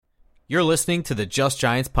You're listening to the Just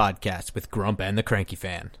Giants podcast with Grump and the Cranky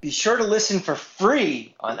Fan. Be sure to listen for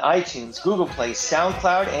free on iTunes, Google Play,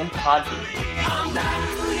 SoundCloud, and Podbean.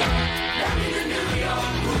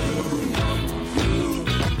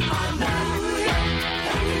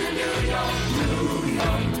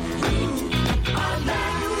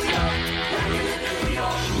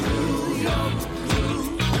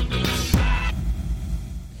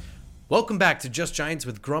 Welcome back to Just Giants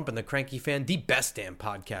with Grump and the Cranky Fan, the best damn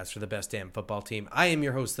podcast for the best damn football team. I am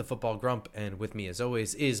your host, the Football Grump, and with me as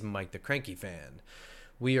always is Mike the Cranky Fan.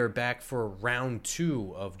 We are back for round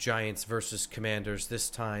 2 of Giants versus Commanders, this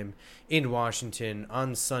time in Washington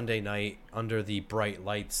on Sunday night under the bright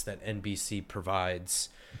lights that NBC provides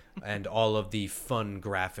and all of the fun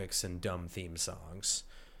graphics and dumb theme songs.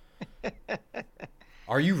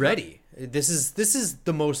 Are you ready? This is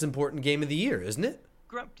the most important game of the year, isn't it?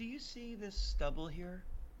 Grump, do you see this stubble here?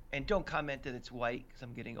 And don't comment that it's white because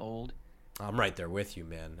I'm getting old. I'm right there with you,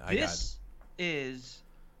 man. This is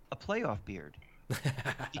a playoff beard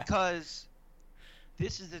because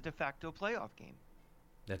this is a de facto playoff game.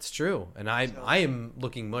 That's true, and I am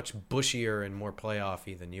looking much bushier and more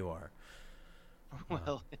playoffy than you are.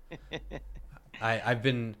 Well, I've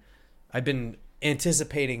been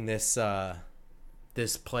anticipating this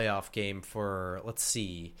this playoff game for, let's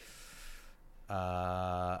see.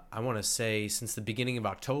 I want to say since the beginning of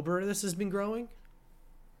October, this has been growing.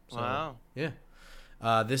 So, wow. Yeah.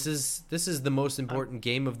 This is the most important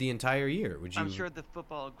game of the entire year. Would you? I'm sure the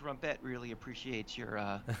Football Grumpette really appreciates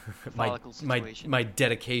your follicle my situation. my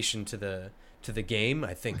dedication to the game.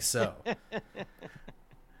 I think so.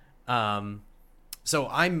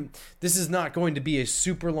 This is not going to be a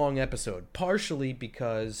super long episode, partially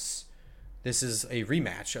because this is a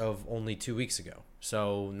rematch of only 2 weeks ago.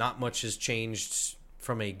 So not much has changed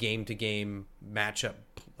from a game-to-game matchup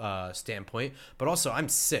standpoint. But also, I'm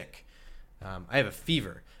sick. I have a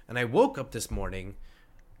fever. And I woke up this morning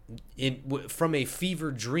from a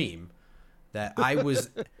fever dream that I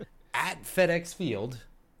was at FedEx Field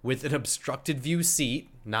with an obstructed view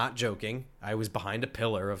seat. Not joking. I was behind a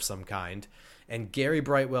pillar of some kind. And Gary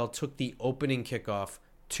Brightwell took the opening kickoff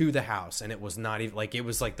to the house. And it was not even like, it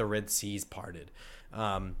was like the Red Seas parted.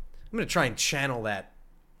 I'm going to try and channel that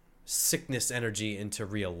sickness energy into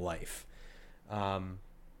real life.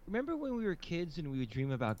 Remember when we were kids and we would dream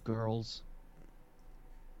about girls?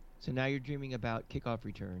 So now you're dreaming about kickoff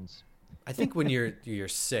returns. I think when you're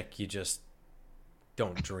sick, you just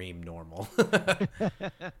don't dream normal.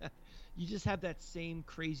 You just have that same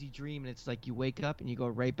crazy dream, and it's like you wake up and you go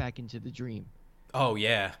right back into the dream. Oh,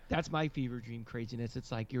 yeah. That's my fever dream craziness.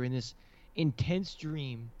 It's like you're in this intense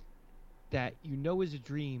dream that you know is a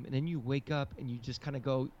dream, and then you wake up and you just kind of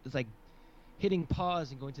go, it's like hitting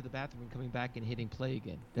pause and going to the bathroom and coming back and hitting play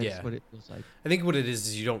again. That's what it feels like. I think what it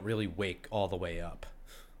is you don't really wake all the way up.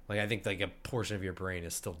 Like, I think like a portion of your brain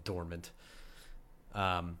is still dormant.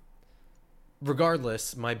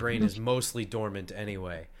 Regardless, my brain is mostly dormant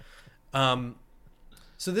anyway. So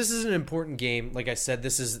this is an important game. Like I said,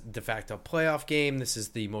 this is de facto playoff game. This is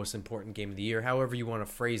the most important game of the year, however you want to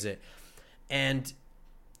phrase it. And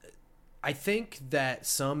I think that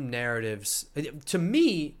some narratives, to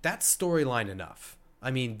me, that's storyline enough.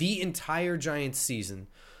 I mean, the entire Giants season,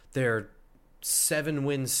 their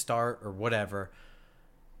 7-win start or whatever,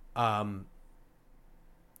 it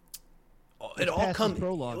all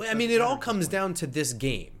comes down to this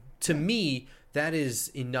game. To me, that is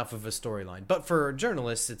enough of a storyline. But for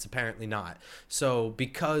journalists, it's apparently not. So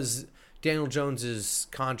because Daniel Jones's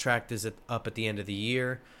contract is up at the end of the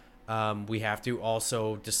year, we have to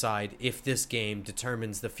also decide if this game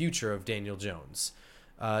determines the future of Daniel Jones.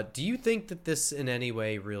 Do you think that this in any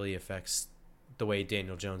way really affects the way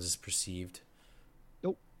Daniel Jones is perceived?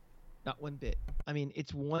 Nope, not one bit. I mean,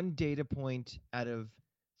 it's one data point out of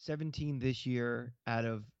 17 this year, out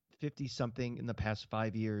of 50-something in the past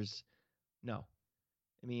 5 years. No.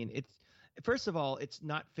 I mean, first of all, it's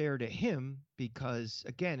not fair to him because,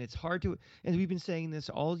 again, it's hard to, and we've been saying this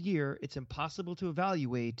all year, it's impossible to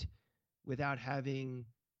evaluate without having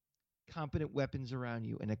competent weapons around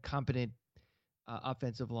you and a competent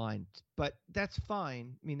offensive line. But that's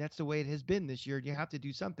fine. I mean, that's the way it has been this year. You have to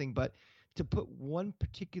do something. But to put one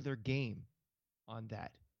particular game on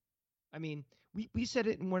that, I mean, we said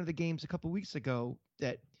it in one of the games a couple weeks ago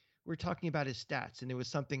that we're talking about his stats, and it was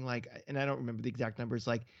something like, and I don't remember the exact numbers,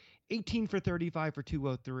 like 18 for 35 for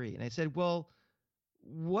 203. And I said, well,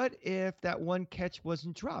 what if that one catch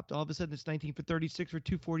wasn't dropped? All of a sudden it's 19 for 36 for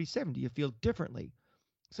 247. Do you feel differently?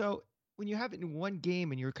 So when you have it in one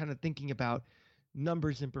game and you're kind of thinking about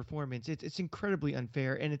numbers and performance, it's incredibly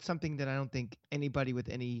unfair. And it's something that I don't think anybody with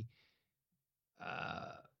any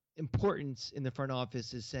importance in the front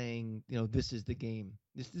office is saying, this is the game.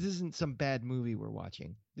 This isn't some bad movie we're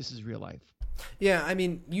watching. This is real life. Yeah, I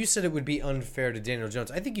mean, you said it would be unfair to Daniel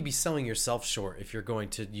Jones. I think you'd be selling yourself short if you're going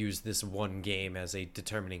to use this one game as a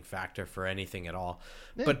determining factor for anything at all.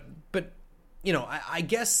 Yeah. But I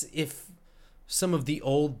guess if some of the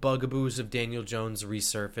old bugaboos of Daniel Jones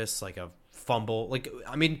resurface, like a fumble,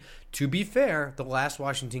 to be fair, the last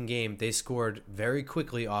Washington game, they scored very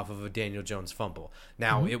quickly off of a Daniel Jones fumble.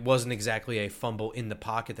 Now, It wasn't exactly a fumble in the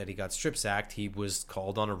pocket that he got strip sacked. He was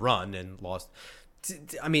called on a run and lost.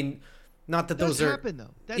 I mean, not that those happen,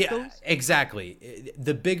 though. Exactly.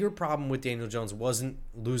 The bigger problem with Daniel Jones wasn't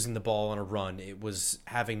losing the ball on a run. It was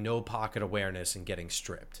having no pocket awareness and getting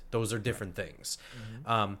stripped. Those are different things.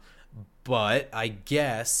 But I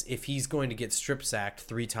guess if he's going to get strip sacked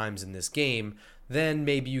 3 times in this game, then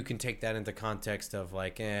maybe you can take that into context of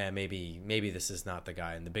maybe this is not the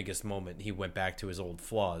guy. In the biggest moment, he went back to his old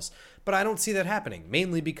flaws. But I don't see that happening,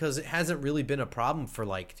 mainly because it hasn't really been a problem for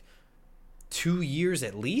 2 years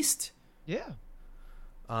at least. Yeah.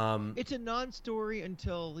 It's a non-story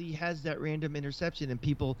until he has that random interception and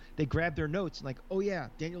people, they grab their notes and oh yeah,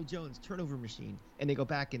 Daniel Jones, turnover machine. And they go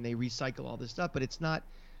back and they recycle all this stuff. But it's not,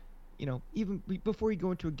 even before you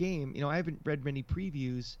go into a game, I haven't read many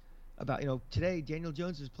previews about, today Daniel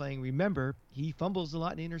Jones is playing. Remember, he fumbles a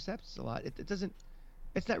lot and intercepts a lot.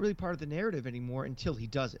 It's not really part of the narrative anymore until he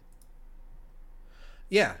does it.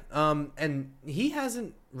 Yeah, and he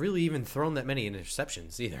hasn't really even thrown that many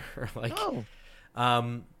interceptions either. No. I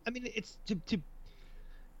mean, it's to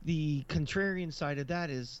the contrarian side of that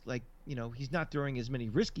is he's not throwing as many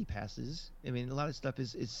risky passes. I mean, a lot of stuff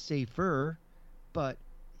is safer, but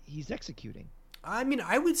he's executing. I mean,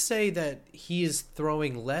 I would say that he is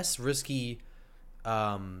throwing less risky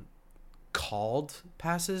called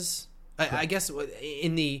passes. I guess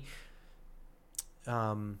in the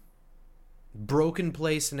broken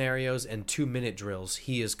play scenarios and 2-minute drills,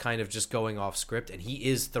 he is kind of just going off script, and he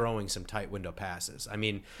is throwing some tight window passes. I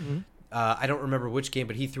mean, I don't remember which game,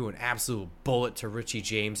 but he threw an absolute bullet to Richie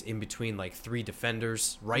James in between 3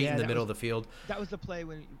 defenders in the middle of the field. That was the play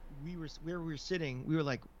when where we were sitting. We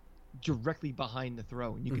were directly behind the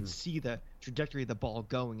throw, and you could see the trajectory of the ball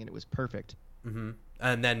going, and it was perfect. And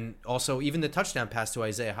then also even the touchdown pass to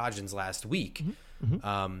Isaiah Hodgins last week,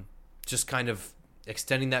 just kind of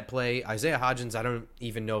extending that play. Isaiah Hodgins, I don't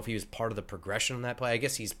even know if he was part of the progression on that play. I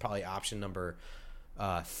guess he's probably option number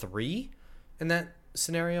 3 in that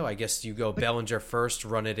scenario. I guess you go Bellinger first,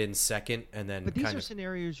 run it in second, and then. But these are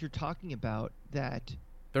scenarios you're talking about that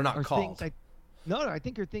they're not called. I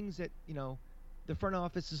think are things that the front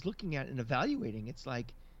office is looking at and evaluating. It's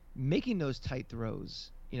making those tight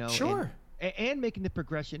throws, Sure. And making the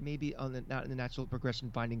progression maybe not in the natural progression,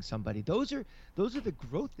 finding somebody. Those are the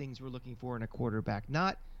growth things we're looking for in a quarterback.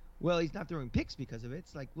 Not, well, he's not throwing picks because of it.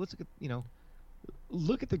 It's let's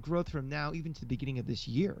look at the growth from now even to the beginning of this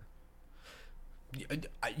year.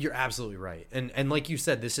 You're absolutely right, and like you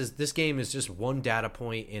said, this game is just one data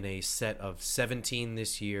point in a set of 17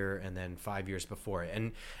 this year, and then 5 years before it,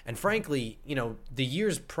 and frankly, the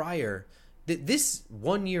years prior. This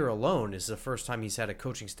 1 year alone is the first time he's had a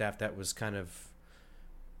coaching staff that was kind of,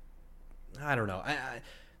 I don't know.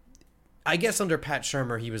 I guess under Pat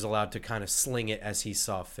Shurmur, he was allowed to kind of sling it as he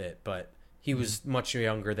saw fit, but he was much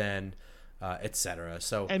younger then, etc.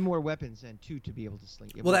 So and more weapons then too to be able to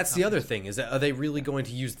sling it. Well, that's the other thing is that are they really going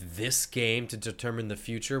to use this game to determine the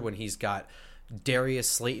future when he's got Darius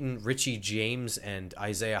Slayton, Richie James, and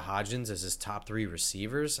Isaiah Hodgins as his top 3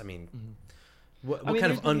 receivers? I mean. What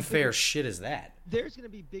kind of unfair shit is that? There's going to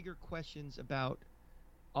be bigger questions about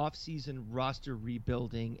off-season roster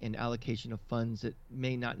rebuilding and allocation of funds that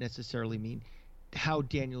may not necessarily mean how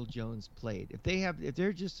Daniel Jones played. If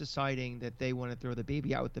they're just deciding that they want to throw the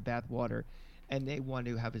baby out with the bathwater and they want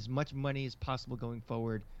to have as much money as possible going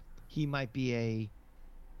forward, he might be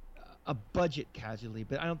a budget casualty,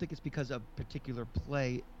 but I don't think it's because of particular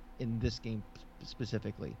play in this game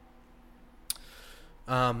specifically.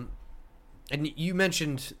 And you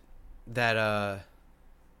mentioned that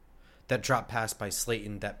that drop pass by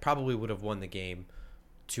Slayton that probably would have won the game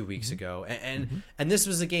 2 weeks ago, and this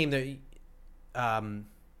was a game that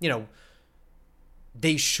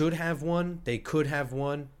they should have won, they could have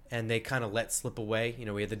won, and they kind of let slip away.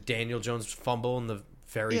 We had the Daniel Jones fumble in the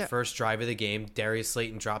very first drive of the game. Darius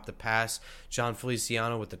Slayton dropped the pass. John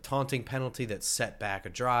Feliciano with the taunting penalty that set back a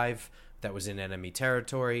drive that was in enemy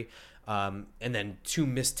territory. And then 2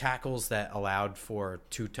 missed tackles that allowed for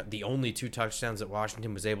the only 2 touchdowns that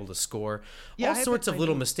Washington was able to score. All sorts of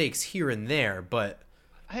little mistakes here and there, but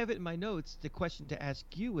I have it in my notes. The question to ask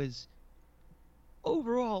you is,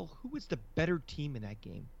 overall, who was the better team in that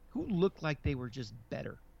game? who looked like they were just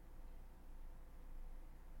better?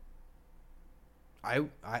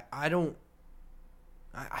 I don't.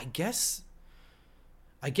 I guess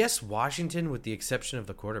Washington, with the exception of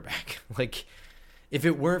the quarterback. Like, if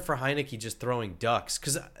it weren't for Heineke just throwing ducks,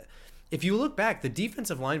 because if you look back, the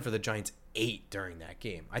defensive line for the Giants ate during that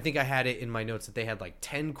game. I think I had it in my notes that they had like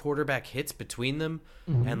 10 quarterback hits between them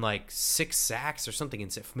and like 6 sacks or something,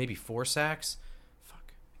 maybe 4 sacks. Fuck,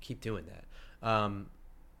 I keep doing that.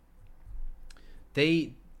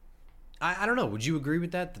 I don't know. Would you agree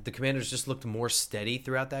with that? That the Commanders just looked more steady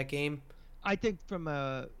throughout that game? I think from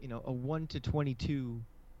a 1 to 22,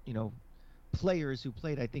 players who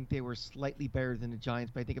played, I think they were slightly better than the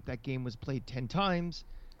Giants. But I think if that game was played 10 times,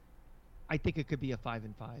 I think it could be a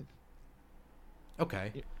 5-5.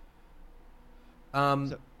 Okay.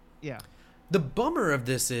 So, yeah. The bummer of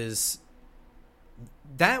this is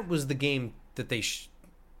that was the game that they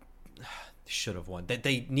should have won. That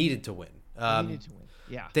they needed to win.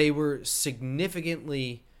 Yeah. They were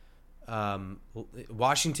significantly.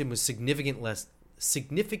 Washington was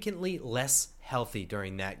significantly less healthy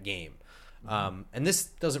during that game. And this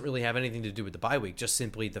doesn't really have anything to do with the bye week, just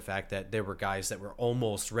simply the fact that there were guys that were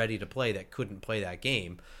almost ready to play that couldn't play that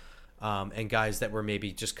game, and guys that were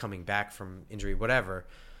maybe just coming back from injury, whatever.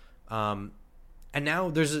 And now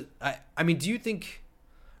there's I mean, do you think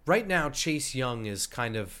right now Chase Young is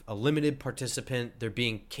kind of a limited participant? They're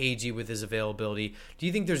being cagey with his availability. Do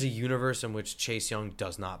you think there's a universe in which Chase Young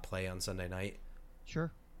does not play on Sunday night?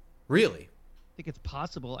 Sure. Really? I think it's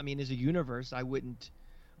possible. I mean, as a universe, I wouldn't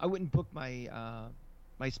book my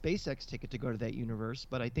my SpaceX ticket to go to that universe,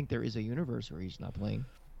 but I think there is a universe where he's not playing.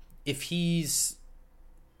 If he's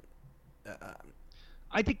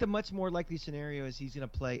I think the much more likely scenario is he's going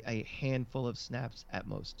to play a handful of snaps at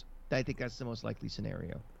most. I think that's the most likely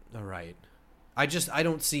scenario. All right. I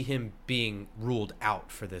don't see him being ruled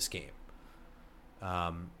out for this game.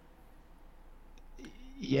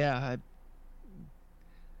 Yeah.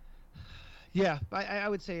 I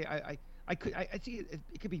would say I see it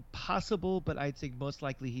could be possible, but I'd say most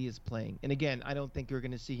likely he is playing. And again, I don't think you're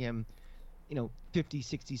going to see him, 50,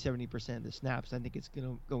 60, 70% of the snaps. I think it's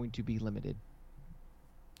going to be limited.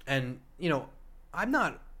 And, I'm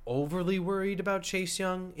not overly worried about Chase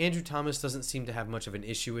Young. Andrew Thomas doesn't seem to have much of an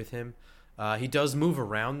issue with him. He does move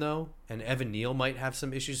around, though, and Evan Neal might have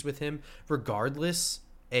some issues with him. Regardless,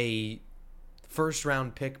 a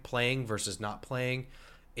first-round pick playing versus not playing,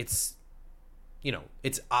 it's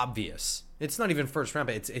obvious. It's not even first round,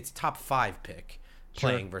 but it's top 5 pick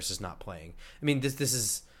playing versus not playing. I mean, it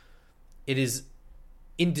is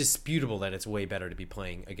indisputable that it's way better to be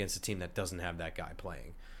playing against a team that doesn't have that guy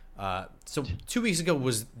playing. So 2 weeks ago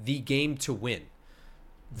was the game to win.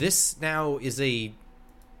 This now is a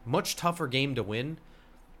much tougher game to win.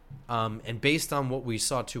 And based on what we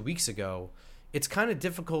saw 2 weeks ago, it's kind of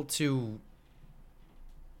difficult to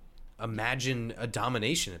imagine a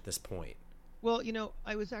domination at this point. Well,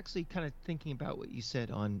 I was actually kind of thinking about what you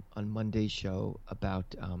said on Monday's show about,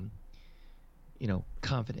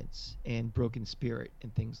 confidence and broken spirit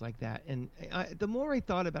and things like that. And the more I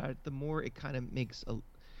thought about it, the more it kind of makes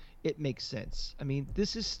sense. I mean,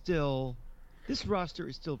 this roster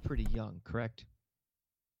is still pretty young, correct?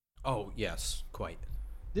 Oh, yes, quite.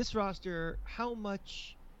 This roster, how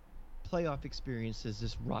much playoff experience does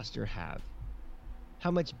this roster have?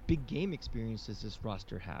 How much big game experience does this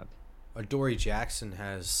roster have? Adoree Jackson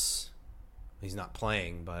he's not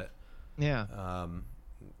playing, but yeah,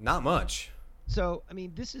 not much. So, I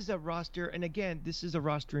mean, this is a roster, and again, this is a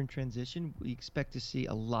roster in transition. We expect to see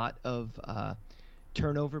a lot of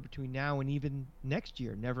turnover between now and even next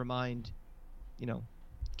year. Never mind,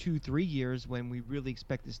 2-3 years when we really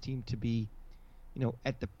expect this team to be,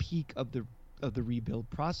 at the peak of the rebuild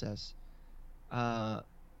process.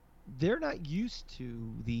 They're not used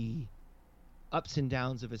to the ups and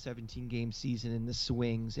downs of a 17-game season and the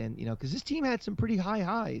swings, and because this team had some pretty high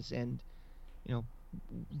highs, and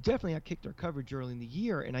definitely outkicked our coverage early in the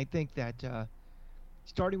year. And I think that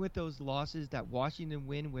starting with those losses, that Washington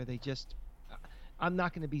win where they just, I'm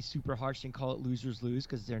not going to be super harsh and call it losers lose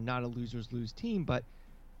because they're not a losers lose team, but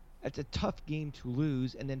it's a tough game to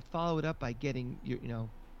lose, and then follow it up by getting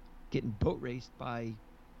boat raced by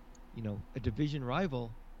a division rival.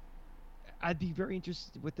 I'd be very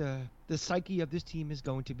interested what the psyche of this team is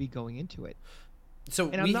going to be going into it.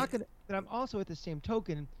 But I'm also at the same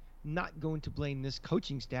token not going to blame this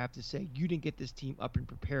coaching staff to say you didn't get this team up and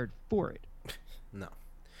prepared for it. No.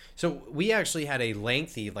 So we actually had a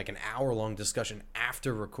lengthy, like an hour-long discussion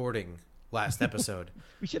after recording last episode.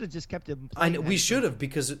 We should have just kept it. We should have,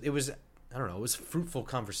 because it was, I don't know, it was fruitful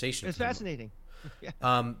conversation. It's fascinating.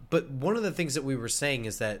 Yeah. But one of the things that we were saying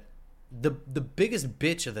is that the biggest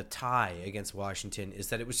bitch of the tie against Washington is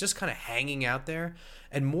that it was just kind of hanging out there.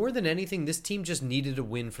 And more than anything, this team just needed a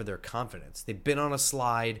win for their confidence. They've been on a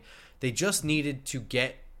slide. They just needed to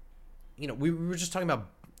get, we were just talking about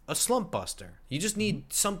a slump buster. You just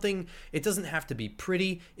need something. It doesn't have to be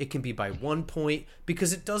pretty. It can be by 1 point,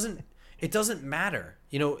 because it doesn't matter.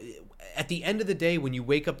 At the end of the day, when you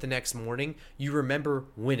wake up the next morning, you remember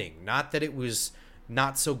winning. Not that it was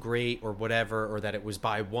not so great or whatever, or that it was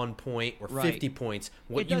by 1 point or 50 points.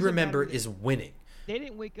 What you remember is winning. They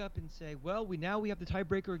didn't wake up and say, well, we have the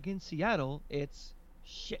tiebreaker against Seattle. It's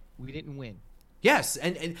shit. We didn't win. Yes.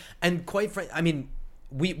 And quite frankly, I mean,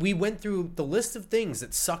 we went through the list of things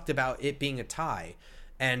that sucked about it being a tie.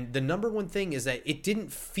 And the number one thing is that it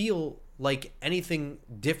didn't feel like anything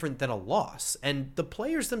different than a loss. And the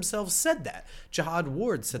players themselves said that. Jihad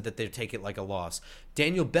Ward said that they'd take it like a loss.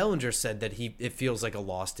 Daniel Bellinger said that it feels like a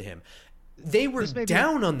loss to him. They were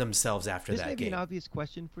down on themselves after that game. This may be an obvious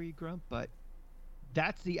question for you, Grump, but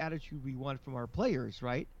that's the attitude we want from our players,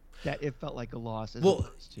 right? That it felt like a loss as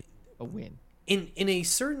opposed to a win. In a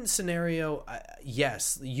certain scenario,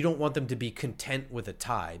 yes, you don't want them to be content with a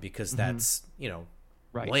tie, because that's,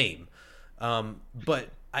 lame. But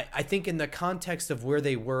I think in the context of where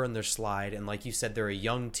they were in their slide, and like you said, they're a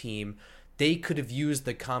young team, they could have used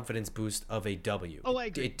the confidence boost of a W. Oh, I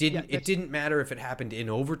agree. It didn't matter if it happened in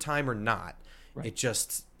overtime or not. Right. It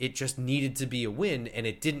just needed to be a win, and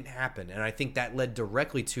it didn't happen. And I think that led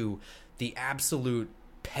directly to the absolute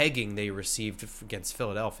pegging they received against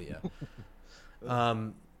Philadelphia.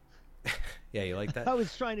 Yeah, you like that? I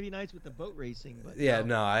was trying to be nice with the boat racing, but yeah,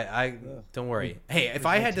 no, I don't worry. Hey, if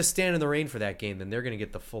I had to stand in the rain for that game, then they're going to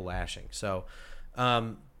get the full lashing. So,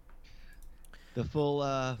 the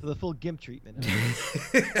full GIMP treatment.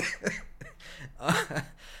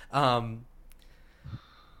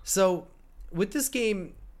 So with this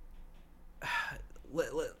game,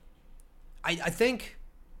 I think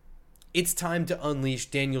it's time to unleash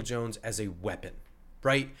Daniel Jones as a weapon,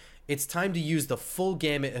 right? It's time to use the full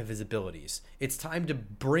gamut of his abilities. It's time to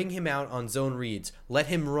bring him out on zone reads, let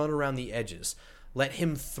him run around the edges, let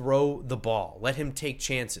him throw the ball, let him take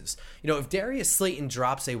chances. If Darius Slayton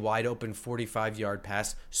drops a wide open 45-yard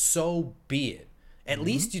pass, so be it. At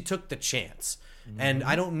least you took the chance. And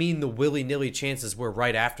I don't mean the willy-nilly chances where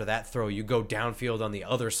right after that throw you go downfield on the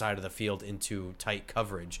other side of the field into tight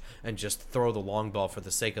coverage and just throw the long ball for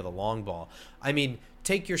the sake of the long ball. I mean,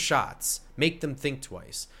 take your shots. Make them think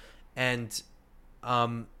twice. And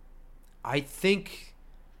I think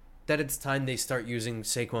that it's time they start using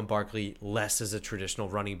Saquon Barkley less as a traditional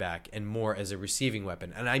running back and more as a receiving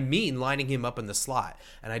weapon. And I mean lining him up in the slot.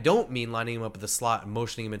 And I don't mean lining him up in the slot and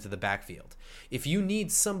motioning him into the backfield. If you need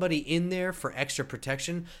somebody in there for extra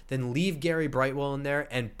protection, then leave Gary Brightwell in there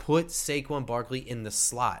and put Saquon Barkley in the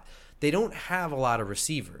slot. They don't have a lot of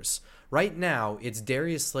receivers. Right now, it's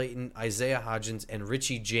Darius Slayton, Isaiah Hodgins, and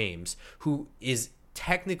Richie James, who is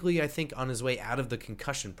technically, I think, on his way out of the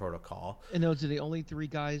concussion protocol. And those are the only three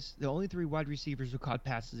guys, the only three wide receivers who caught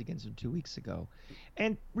passes against him 2 weeks ago.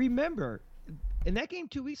 And remember, in that game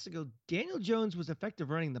 2 weeks ago, Daniel Jones was effective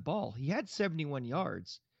running the ball. He had 71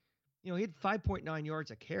 yards. He had 5.9 yards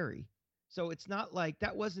a carry. So it's not like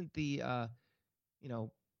that wasn't the,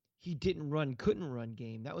 he couldn't run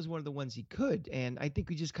game. That was one of the ones he could. And I think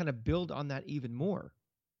we just kind of build on that even more.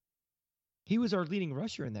 He was our leading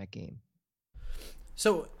rusher in that game.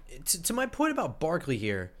 So, to my point about Barkley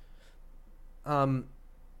here, Saquon's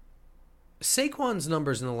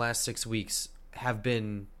numbers in the last 6 weeks have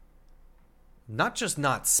been not just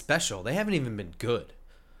not special, they haven't even been good.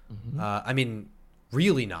 I mean,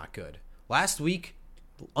 really not good. Last week,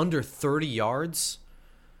 under 30 yards.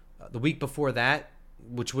 The week before that,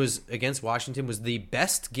 which was against Washington, was the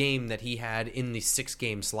best game that he had in the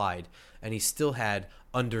 6-game slide, and he still had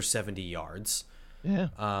under 70 yards. Yeah.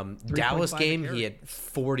 Dallas game, he had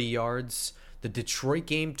 40 yards. The Detroit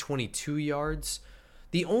game, 22 yards.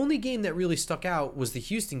 The only game that really stuck out was the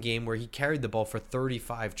Houston game, where he carried the ball for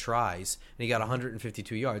 35 tries and he got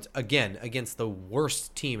 152 yards, again against the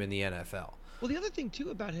worst team in the NFL. Well, the other thing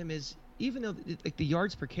too about him is, even though the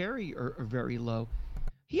yards per carry are very low,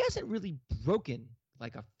 he hasn't really broken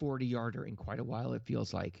like a 40-yarder in quite a while, it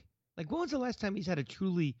feels like. Like, when was the last time he's had a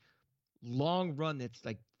truly long run that's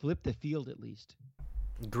like flipped the field at least?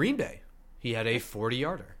 Green Bay, he had a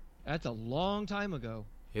 40-yarder. That's a long time ago.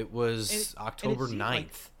 It was October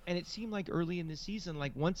 9th. And it seemed like early in the season,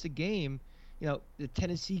 like once a game, the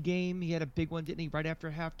Tennessee game, he had a big one, didn't he, right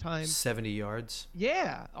after halftime? 70 yards.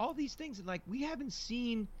 Yeah, all these things. And like, we haven't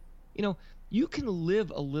seen You know, you can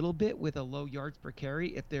live a little bit with a low yards per carry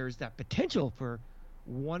if there's that potential for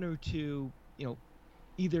one or two,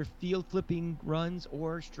 either field flipping runs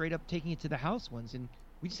or straight up taking it to the house ones. And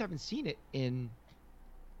we just haven't seen it in,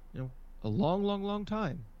 a long, long, long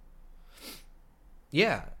time.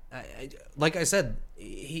 Yeah. Like I said,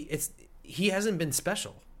 he hasn't been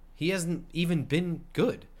special. He hasn't even been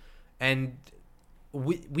good. And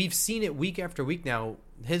we've seen it week after week now.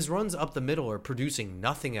 His runs up the middle are producing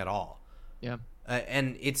nothing at all. Yeah.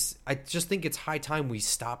 And I just think it's high time we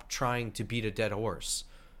stop trying to beat a dead horse.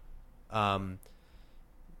 I'm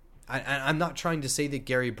not trying to say that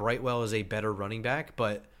Gary Brightwell is a better running back,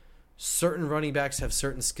 but certain running backs have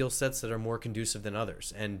certain skill sets that are more conducive than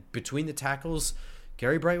others. And between the tackles,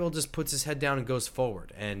 Gary Brightwell just puts his head down and goes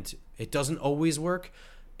forward. And it doesn't always work,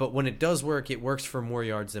 but when it does work, it works for more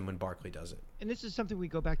yards than when Barkley does it. And this is something we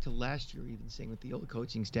go back to last year, even saying with the old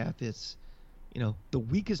coaching staff, it's, the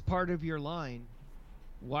weakest part of your line,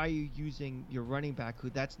 why are you using your running back who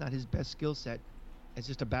that's not his best skill set as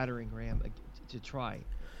just a battering ram to try?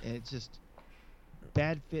 And it's just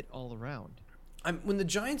bad fit all around. When the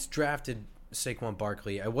Giants drafted Saquon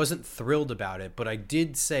Barkley, I wasn't thrilled about it, but I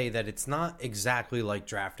did say that it's not exactly like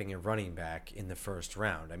drafting a running back in the first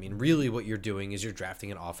round. I mean, really what you're doing is you're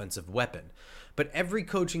drafting an offensive weapon. But every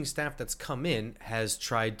coaching staff that's come in has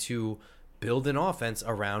tried to build an offense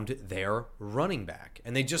around their running back.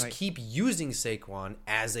 And they just keep using Saquon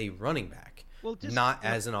as a running back, not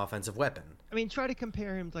as an offensive weapon. I mean, try to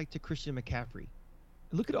compare him to Christian McCaffrey.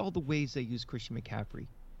 Look at all the ways they use Christian McCaffrey.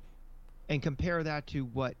 And compare that to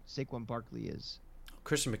what Saquon Barkley is.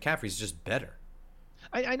 Christian McCaffrey's just better.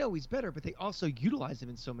 I know he's better, but they also utilize him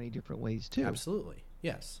in so many different ways too. Absolutely,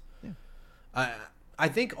 yes. Yeah. I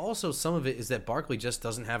think also some of it is that Barkley just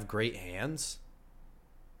doesn't have great hands.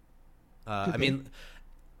 I mean,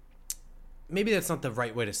 maybe that's not the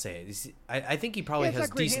right way to say it. I think he probably has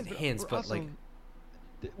decent hands, but also,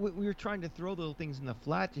 we were trying to throw little things in the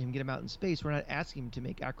flat to him, get him out in space. We're not asking him to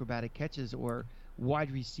make acrobatic catches or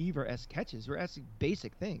wide receiver-esque catches. We're asking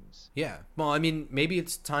basic things. Yeah. Well, I mean, maybe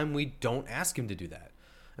it's time we don't ask him to do that.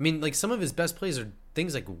 I mean, like, some of his best plays are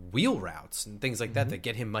things like wheel routes and things like that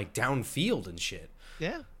get him, like, downfield and shit.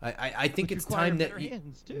 Yeah. I think it's time that...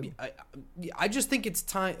 I just think it's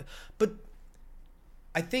time... But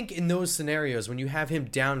I think in those scenarios, when you have him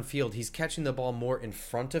downfield, he's catching the ball more in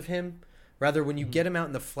front of him. Rather, when you get him out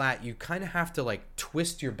in the flat, you kind of have to, like,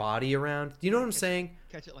 twist your body around. Do you know what I'm saying?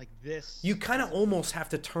 Catch it like this. You kind of almost have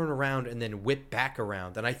to turn around and then whip back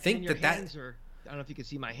around. And I think I don't know if you can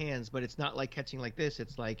see my hands, but it's not like catching like this.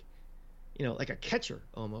 It's like, like a catcher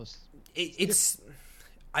almost.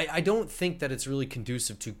 I don't think that it's really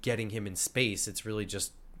conducive to getting him in space. It's really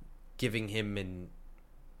just giving him an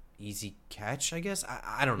easy catch, I guess.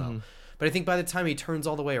 I don't know. Mm-hmm. But I think by the time he turns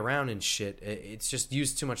all the way around and shit, it's just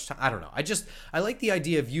used too much time. I don't know. I like the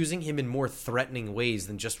idea of using him in more threatening ways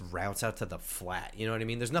than just routes out to the flat. You know what I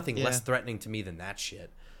mean? There's nothing less threatening to me than that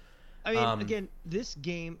shit. I mean, again, this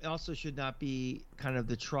game also should not be kind of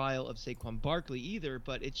the trial of Saquon Barkley either,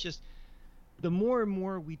 but it's just the more and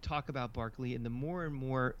more we talk about Barkley and the more and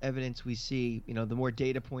more evidence we see, the more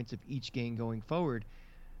data points of each game going forward.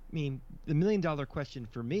 I mean, the $1 million question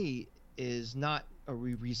for me is not, are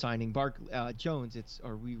we re-signing Jones? It's,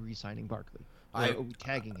 are we re-signing Barkley? Or are we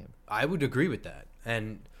tagging him? I would agree with that.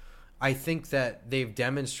 And I think that they've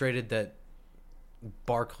demonstrated that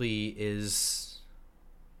Barkley is...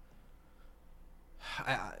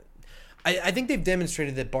 I think they've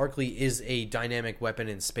demonstrated that Barkley is a dynamic weapon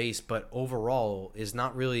in space, but overall is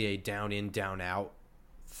not really a down-in, down-out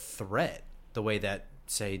threat the way that,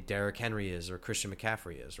 say, Derrick Henry is or Christian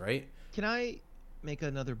McCaffrey is, right? Can I make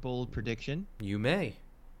another bold prediction? You may.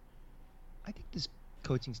 I think this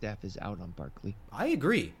coaching staff is out on Barkley. I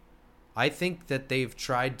agree. I think that they've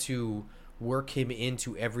tried to work him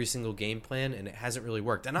into every single game plan, and it hasn't really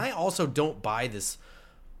worked. And I also don't buy this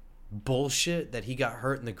bullshit that he got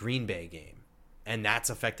hurt in the Green Bay game, and that's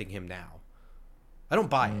affecting him now. I don't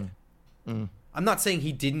buy it. I'm not saying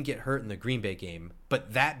he didn't get hurt in the Green Bay game,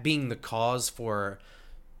 but that being the cause for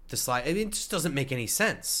the slide, I mean, it just doesn't make any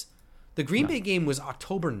sense. The Green Bay game was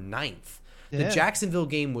October 9th. The Jacksonville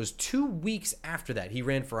game was 2 weeks after that. He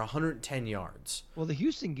ran for 110 yards. Well, the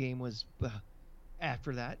Houston game was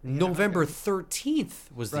after that. November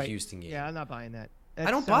 13th was the Houston game. Yeah, I'm not buying that. I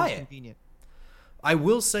don't buy it. I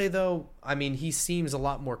will say, though, I mean, he seems a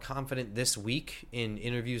lot more confident this week in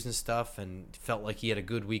interviews and stuff and felt like he had a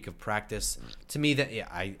good week of practice. To me, that,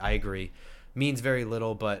 I agree. Means very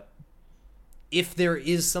little, but if there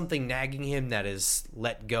is something nagging him that is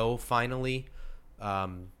let go finally,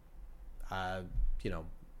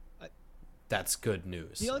 that's good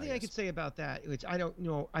news. The only thing I could say about that, which I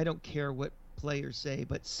don't care what players say,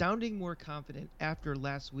 but sounding more confident after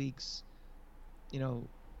last week's, brimming,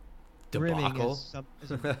 debacle.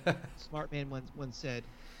 as a smart man once said.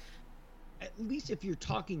 At least if you're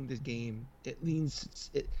talking the game, at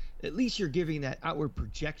least you're giving that outward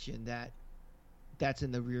projection that's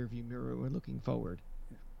in the rearview mirror when looking forward.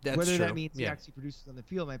 That's Whether true. that means he actually produces on the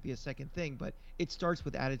field might be a second thing, but it starts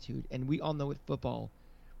with attitude. And we all know with football,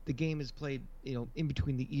 the game is played, in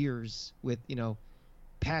between the ears with,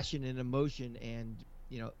 passion and emotion and,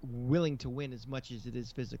 willing to win as much as it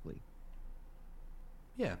is physically.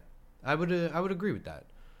 Yeah, I would agree with that.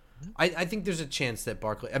 I think there's a chance that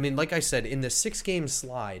Barkley, I mean, like I said, in the 6-game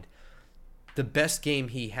slide, the best game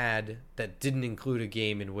he had that didn't include a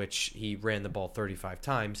game in which he ran the ball 35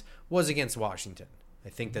 times was against Washington. I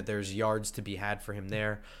think that there's yards to be had for him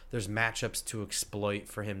there. There's matchups to exploit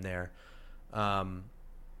for him there. In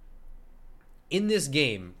this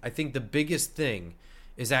game, I think the biggest thing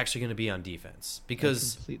is actually going to be on defense.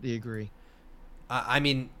 Because I completely agree. I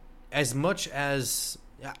mean, as much as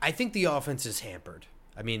I think the offense is hampered.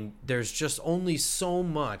 I mean, there's just only so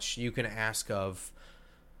much you can ask of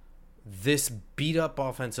this beat-up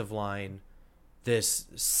offensive line, this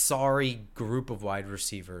sorry group of wide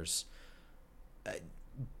receivers.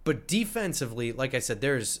 But defensively, like I said,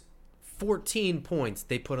 there's 14 points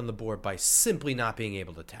they put on the board by simply not being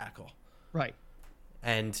able to tackle. Right.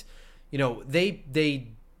 And, they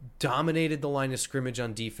dominated the line of scrimmage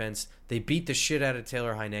on defense. They beat the shit out of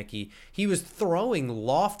Taylor Heinicke. He was throwing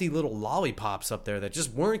lofty little lollipops up there that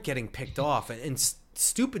just weren't getting picked off and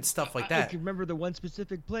stupid stuff like that. I can remember the one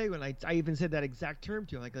specific play when I even said that exact term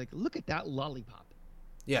to him. Like look at that lollipop.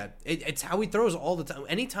 Yeah, it's how he throws all the time.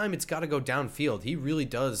 Anytime it's got to go downfield, he really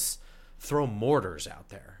does throw mortars out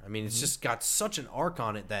there. I mean, it's just got such an arc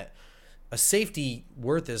on it that a safety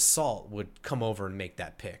worth his salt would come over and make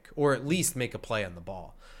that pick, or at least make a play on the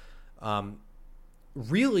ball.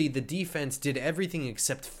 Really, the defense did everything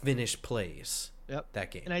except finish plays.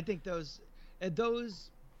 That game. And I think those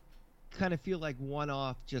kind of feel like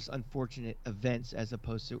one-off, just unfortunate events as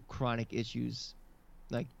opposed to chronic issues.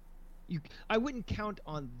 Like I wouldn't count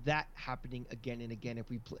on that happening again and again if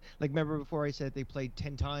we play. Like remember before I said they played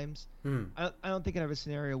 10 times. I don't think I'd have a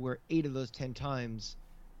scenario where 8 of those 10 times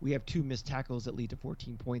we have 2 missed tackles that lead to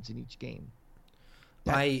 14 points in each game.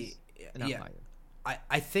 That's an outlier.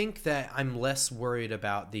 I think that I'm less worried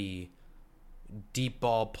about the deep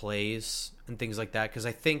ball plays and things like that, because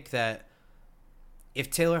I think that if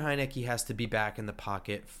Taylor Heinicke has to be back in the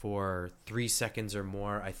pocket for 3 seconds or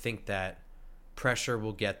more, I think that pressure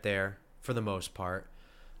will get there for the most part.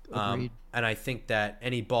 And I think that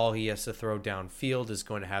any ball he has to throw downfield is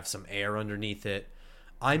going to have some air underneath it.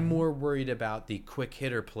 I'm more worried about the quick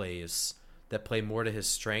hitter plays that play more to his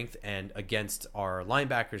strength and against our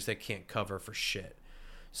linebackers that can't cover for shit.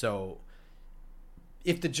 So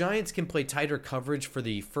if the Giants can play tighter coverage for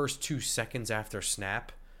the first 2 seconds after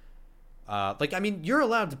snap, you're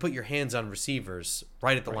allowed to put your hands on receivers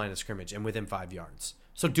right at the line of scrimmage and within 5 yards.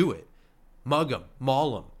 So do it. Mug them,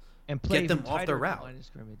 maul them, and play get them off their route. Line of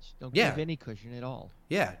scrimmage. Don't give any cushion at all.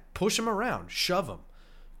 Yeah, push them around, shove them,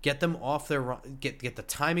 get them off their get the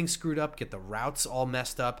timing screwed up, get the routes all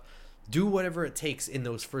messed up. Do whatever it takes in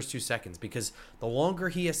those first 2 seconds, because the longer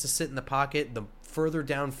he has to sit in the pocket, the further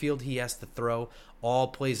downfield he has to throw, all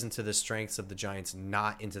plays into the strengths of the Giants,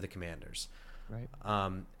 not into the Commanders. Right.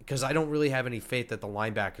 Because I don't really have any faith that the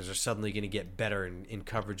linebackers are suddenly going to get better in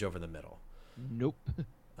coverage over the middle. Nope.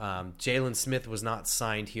 Jalen Smith was not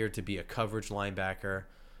signed here to be a coverage linebacker.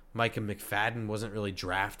 Micah McFadden wasn't really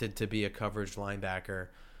drafted to be a coverage linebacker.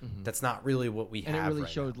 Mm-hmm. That's not really what we have. And it really right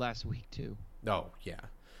showed now. Last week too. Oh, yeah.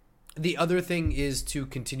 The other thing is to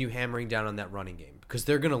continue hammering down on that running game, because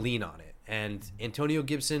they're going to lean on it. And Antonio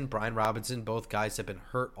Gibson, Brian Robinson, both guys have been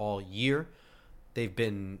hurt all year. They've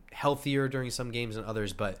been healthier during some games than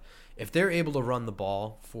others, but if they're able to run the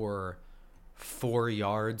ball for 4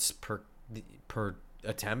 yards per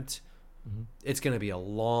attempt, it's going to be a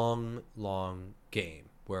long, long game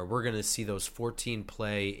where we're going to see those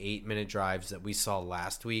 14-play, 8-minute drives that we saw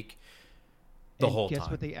last week whole time. Guess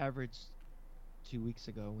what they averaged 2 weeks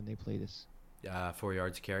ago when they played us? 4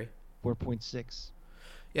 yards carry. 4.6.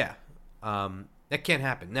 Yeah. That can't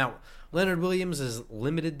happen. Now, Leonard Williams is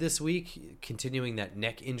limited this week, continuing that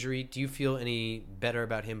neck injury. Do you feel any better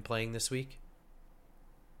about him playing this week?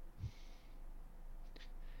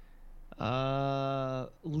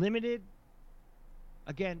 Limited.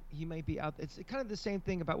 Again, he might be out. It's kind of the same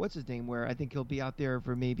thing about what's his name, where I think he'll be out there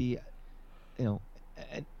for maybe, an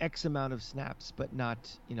X amount of snaps, but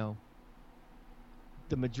not,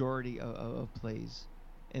 the majority of plays.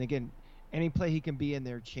 And again, any play he can be in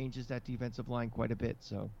there changes that defensive line quite a bit.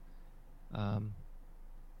 So, I'm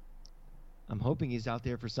hoping he's out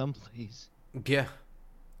there for some plays. Yeah,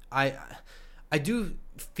 I do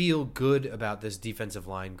feel good about this defensive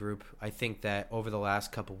line group. I think that over the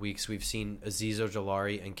last couple weeks, we've seen Azeez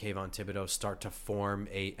Ojulari and Kayvon Thibodeau start to form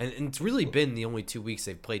and it's really been the only 2 weeks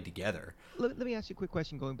they've played together. Let me ask you a quick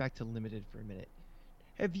question going back to limited for a minute.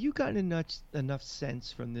 Have you gotten enough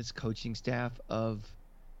sense from this coaching staff of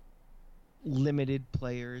limited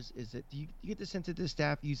players? Is it, do you get the sense that this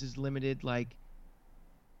staff uses limited, like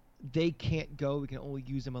they can't go, we can only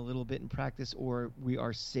use them a little bit in practice, or we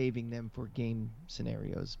are saving them for game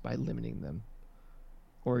scenarios by limiting them?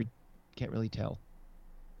 Or can't really tell?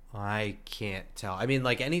 I can't tell. I mean,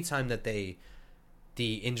 like, anytime that the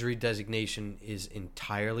injury designation is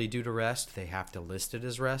entirely due to rest, they have to list it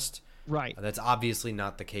as rest. Right. That's obviously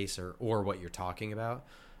not the case or what you're talking about.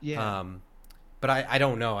 Yeah. But I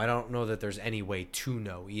don't know. I don't know that there's any way to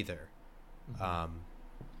know either. Mm-hmm.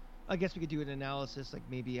 I guess we could do an analysis, like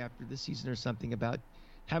maybe after the season or something, about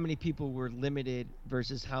how many people were limited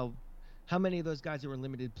versus how many of those guys that were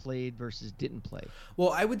limited played versus didn't play.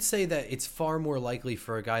 Well, I would say that it's far more likely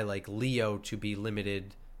for a guy like Leo to be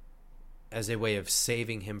limited as a way of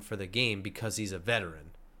saving him for the game because he's a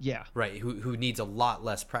veteran. Yeah. Right. Who needs a lot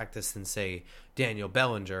less practice than, say, Daniel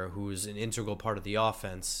Bellinger, who's an integral part of the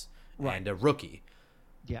offense and a rookie.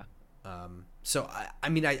 Yeah. So, I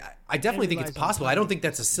mean, I definitely think it's possible. I don't think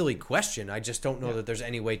that's a silly question. I just don't know that there's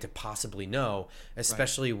any way to possibly know,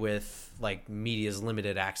 especially with, like, media's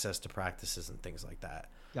limited access to practices and things like that.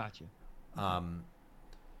 Gotcha.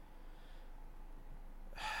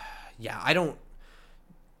 Yeah, I don't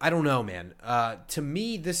know, man. To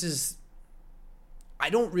me, I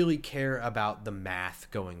don't really care about the math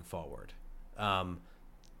going forward.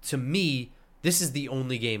 To me, this is the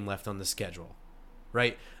only game left on the schedule,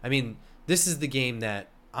 right? I mean, this is the game that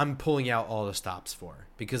I'm pulling out all the stops for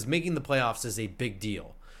because making the playoffs is a big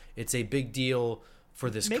deal. It's a big deal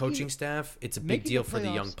for this coaching staff. It's a big deal for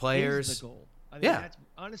the young players. Is the goal. I mean, that's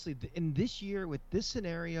honestly, in this year, with this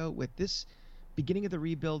scenario, with this beginning of the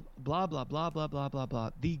rebuild, blah, blah, blah, blah, blah, blah,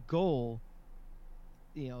 blah, the goal,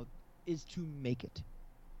 is to make it.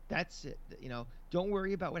 That's it. Don't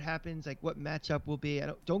worry about what happens, like what matchup will be.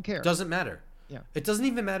 I don't care. Doesn't matter. Yeah. It doesn't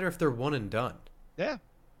even matter if they're one and done. Yeah.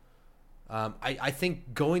 I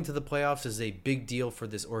think going to the playoffs is a big deal for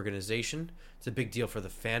this organization. It's a big deal for the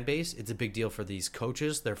fan base. It's a big deal for these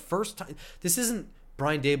coaches. Their first time. This isn't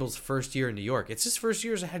Brian Daboll's first year in New York. It's his first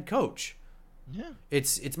year as a head coach. Yeah.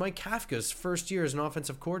 It's Mike Kafka's first year as an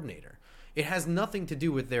offensive coordinator. It has nothing to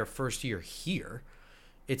do with their first year here.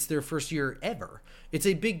 It's their first year ever. It's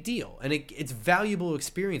a big deal, and it's valuable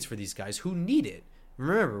experience for these guys who need it.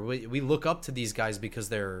 Remember, we look up to these guys because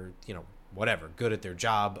they're, good at their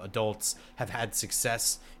job, adults, have had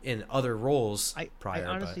success in other roles prior. I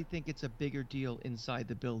honestly think it's a bigger deal inside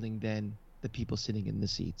the building than the people sitting in the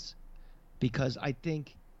seats. Because I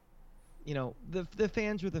think, the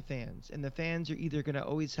fans are the fans, and the fans are either going to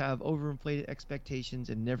always have overinflated expectations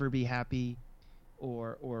and never be happy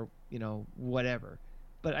or whatever.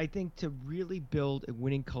 But I think to really build a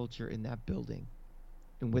winning culture in that building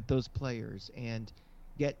and with those players and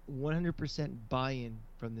get 100% buy-in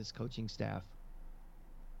from this coaching staff,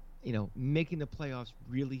 making the playoffs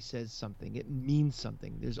really says something. It means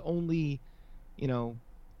something. There's only,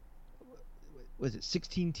 was it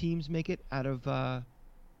 16 teams make it out of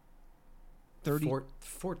 30?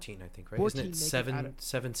 14, I think, right? 14 Isn't it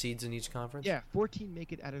seven seeds in each conference? Yeah, 14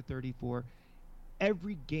 make it out of 34.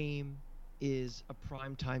 Every game is a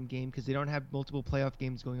primetime game because they don't have multiple playoff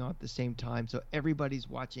games going on at the same time, so everybody's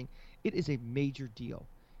watching. It is a major deal.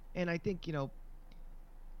 And I think,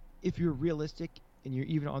 if you're realistic and you're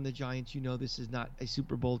even on the Giants, this is not a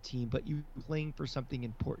Super Bowl team, but you're playing for something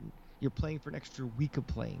important. You're playing for an extra week of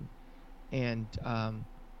playing. And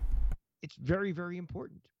it's very, very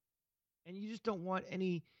important. And you just don't want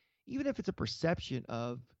any, even if it's a perception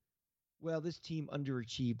of, well, this team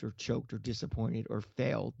underachieved or choked or disappointed or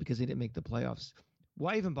failed because they didn't make the playoffs.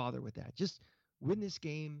 Why even bother with that? Just win this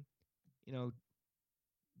game,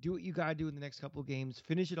 do what you got to do in the next couple of games,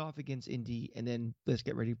 finish it off against Indy, and then let's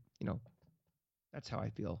get ready. That's how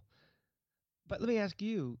I feel. But let me ask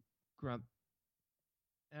you, Grump,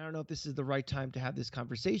 I don't know if this is the right time to have this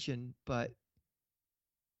conversation, but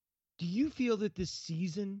do you feel that this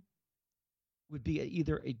season would be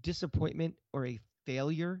either a disappointment or a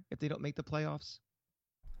failure if they don't make the playoffs?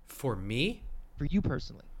 For me? For you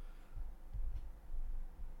personally?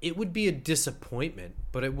 It would be a disappointment,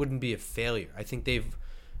 but it wouldn't be a failure. I think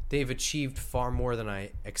they've achieved far more than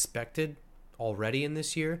I expected already in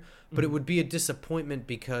this year, but it would be a disappointment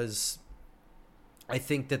because I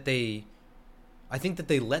think that they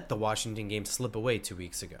let the Washington game slip away 2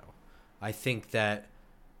 weeks ago. I think that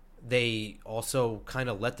they also kind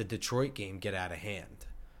of let the Detroit game get out of hand.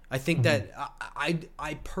 I think that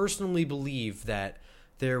I personally believe that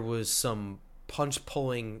there was some punch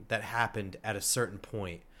pulling that happened at a certain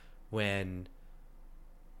point when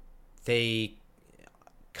they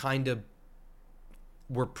kind of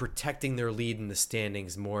were protecting their lead in the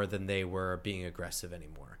standings more than they were being aggressive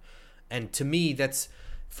anymore. And to me, that's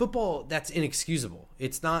football. That's inexcusable.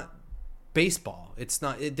 It's not baseball. It's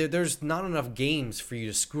not. There's not enough games for you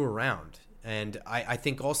to screw around. And I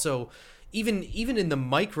think also, even in the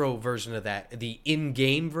micro version of that, the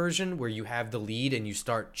in-game version where you have the lead and you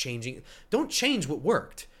start changing, don't change what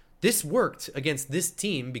worked. This worked against this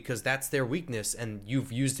team because that's their weakness and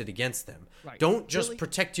you've used it against them. Right. Don't just Philly,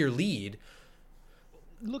 protect your lead.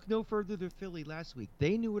 look no further than Philly last week.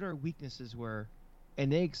 They knew what our weaknesses were,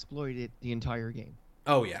 and they exploited it the entire game.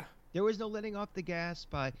 Oh, yeah. There was no letting off the gas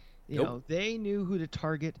by, Nope. know, they knew who to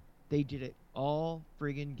target. They did it all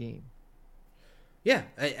friggin' game. Yeah,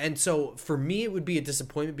 and so for me, it would be a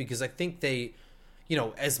disappointment because I think they,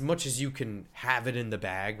 as much as you can have it in the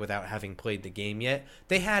bag without having played the game yet,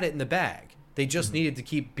 they had it in the bag. They just needed to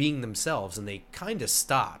keep being themselves, and they kind of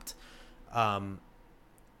stopped. And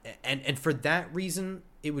for that reason,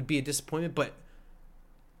 it would be a disappointment. But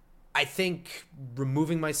I think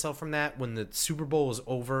removing myself from that when the Super Bowl is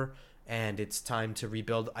over and it's time to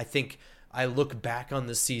rebuild, I think I look back on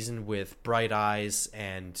the season with bright eyes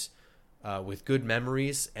and with good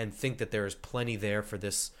memories and think that there is plenty there for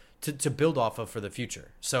this to build off of for the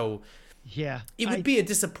future. So Yeah. it would be a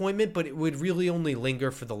disappointment, but it would really only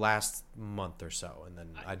linger for the last month or so, and then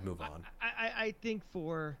I'd move on. I think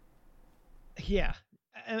yeah.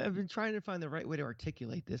 I've been trying to find the right way to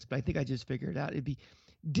articulate this, but I think I just figured it out. It'd be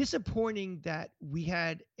disappointing that we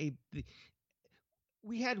had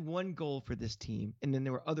one goal for this team, and then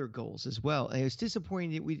there were other goals as well. And it was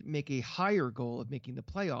disappointing that we'd make a higher goal of making the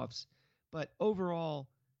playoffs. But overall,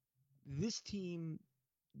 this team,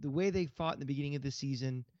 the way they fought in the beginning of the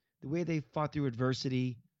season, the way they fought through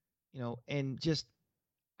adversity, and just,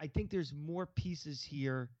 I think there's more pieces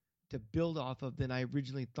here to build off of than I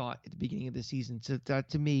originally thought at the beginning of the season. So that,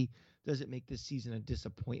 to me, doesn't make this season a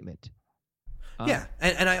disappointment. Yeah,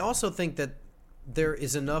 and I also think that there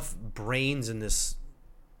is enough brains in this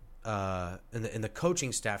in the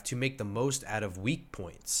coaching staff to make the most out of weak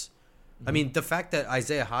points. Mm-hmm. I mean, the fact that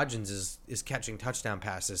Isaiah Hodgins is catching touchdown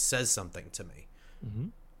passes says something to me. Mm-hmm.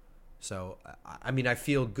 So, I mean, I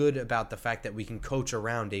feel good about the fact that we can coach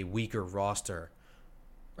around a weaker roster.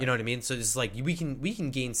 You know what I mean? So it's like we can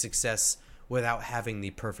gain success without having the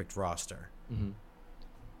perfect roster. Mm-hmm.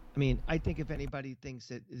 I mean, I think if anybody thinks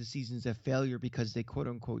that the season's a failure because they quote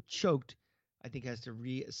unquote choked, I think has to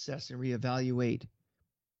reassess and reevaluate,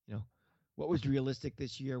 what was realistic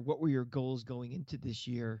this year? What were your goals going into this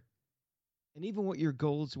year? And even what your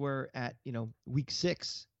goals were at, week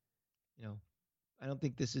 6, I don't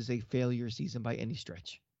think this is a failure season by any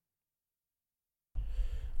stretch.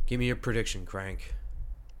 Give me your prediction, Crank.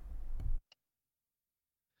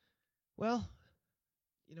 Well,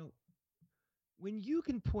 when you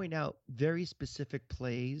can point out very specific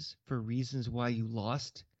plays for reasons why you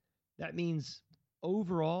lost, that means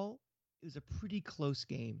overall it was a pretty close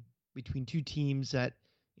game between two teams that,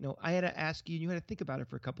 I had to ask you, and you had to think about it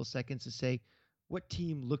for a couple seconds to say, what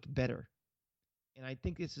team looked better? And I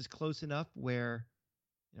think this is close enough where,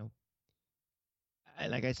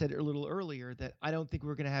 like I said a little earlier, that I don't think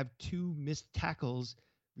we're going to have 2 missed tackles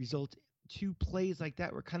result, 2 plays like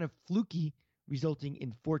that were kind of fluky, resulting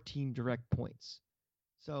in 14 direct points.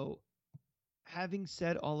 So having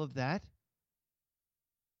said all of that,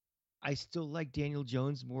 I still like Daniel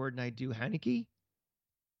Jones more than I do Heinicke.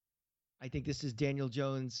 I think this is Daniel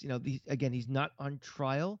Jones. Again, he's not on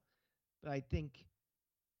trial, but I think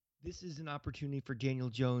this is an opportunity for Daniel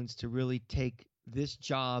Jones to really take this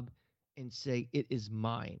job and say, it is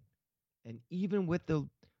mine. And even with the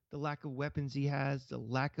lack of weapons he has, the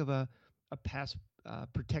lack of a pass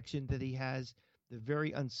protection that he has, the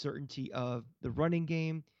very uncertainty of the running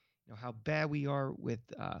game, how bad we are with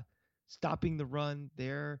stopping the run.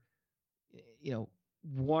 They're,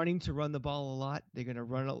 wanting to run the ball a lot. They're going to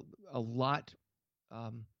run a lot.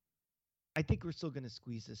 I think we're still going to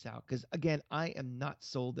squeeze this out because, again, I am not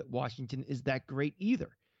sold that Washington is that great either.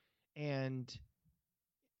 And,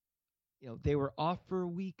 they were off for a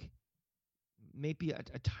week, maybe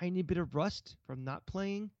a tiny bit of rust from not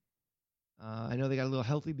playing. I know they got a little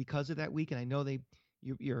healthy because of that week, and I know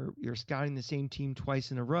you're scouting the same team twice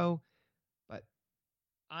in a row, but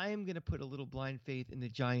I am going to put a little blind faith in the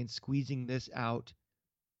Giants squeezing this out,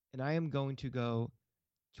 and I am going to go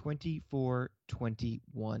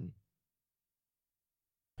 24-21.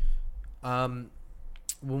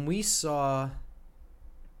 When we saw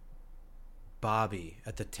Bobby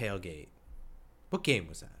at the tailgate, what game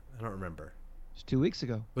was that? I don't remember. It was 2 weeks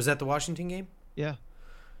ago. Was that the Washington game? Yeah.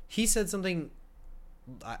 He said something.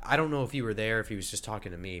 I don't know if you were there, if he was just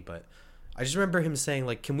talking to me, but I just remember him saying,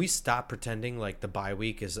 like, can we stop pretending like the bye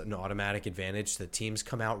week is an automatic advantage, that teams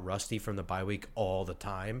come out rusty from the bye week all the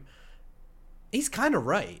time? He's kind of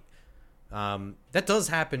right. That does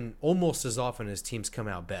happen almost as often as teams come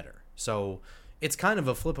out better. So it's kind of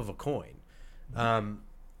a flip of a coin.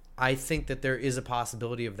 I think that there is a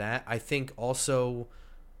possibility of that. I think also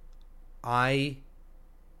I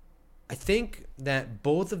think that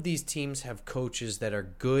both of these teams have coaches that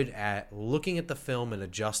are good at looking at the film and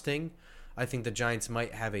adjusting. I think the Giants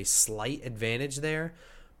might have a slight advantage there.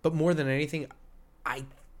 But more than anything, I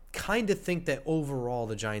kind of think that overall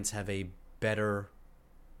the Giants have a better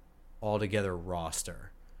altogether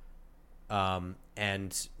roster.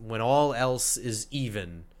 And when all else is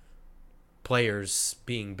even, players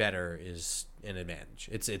being better is an advantage.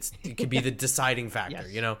 It could be the deciding factor,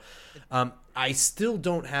 Yes. you know. I still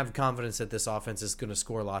don't have confidence that this offense is going to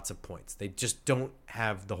score lots of points. They just don't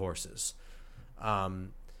have the horses.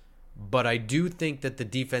 But I do think that the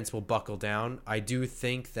defense will buckle down. I do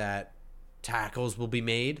think that tackles will be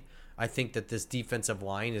made. I think that this defensive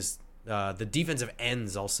line is the defensive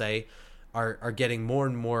ends, I'll say, are getting more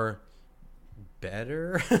and more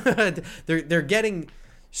better. they're getting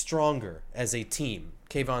stronger as a team,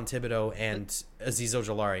 Kayvon Thibodeau and Azeez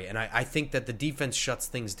Ojulari, and I think that the defense shuts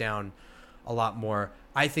things down a lot more.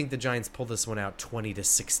 I think the Giants pull this one out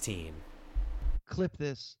 20-16. Clip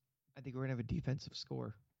this. I think we're gonna have a defensive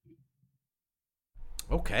score.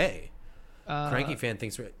 Okay. Cranky fan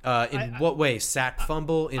thinks in I- what way? Sack,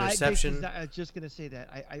 fumble, interception? I was just gonna say that.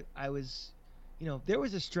 I was, there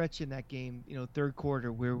was a stretch in that game, third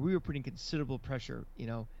quarter, where we were putting considerable pressure,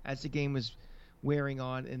 as the game was wearing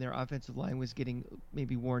on and their offensive line was getting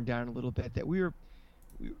maybe worn down a little bit, that we were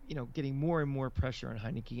getting more and more pressure on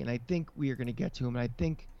Heineke, and I think we are going to get to him, and I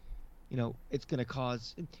think, it's going to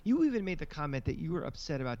cause. You even made the comment that you were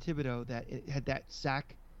upset about Thibodeau, that it had that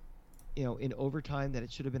sack, in overtime, that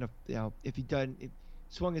it should have been if he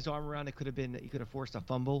swung his arm around, he could have forced a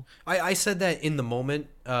fumble. I said that in the moment.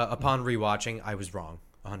 Upon rewatching, I was wrong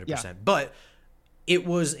 100%. Yeah. But it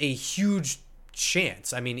was a huge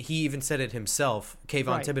chance. I mean, he even said it himself. Kayvon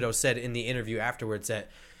Right. Thibodeau said in the interview afterwards that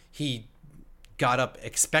he got up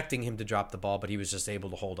expecting him to drop the ball, but he was just able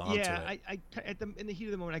to hold on to it. Yeah, in the heat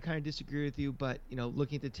of the moment, I kind of disagree with you, but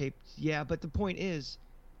looking at the tape, yeah. But the point is,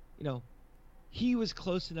 he was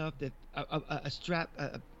close enough that a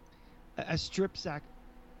strip sack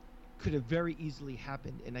could have very easily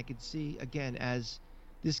happened, and I could see again as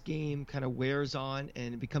this game kind of wears on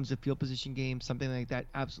and it becomes a field position game, something like that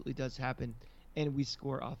absolutely does happen, and we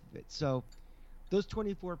score off of it. So those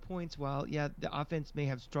 24 points, while the offense may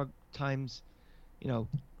have struggled times,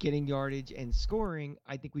 getting yardage and scoring,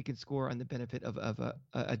 I think we can score on the benefit of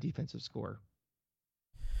a defensive score.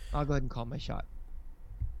 I'll go ahead and call my shot.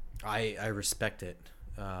 I respect it,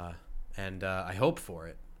 and I hope for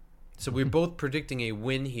it. So we're both predicting a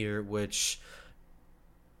win here, which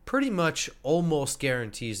pretty much almost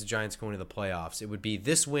guarantees the Giants going to the playoffs. It would be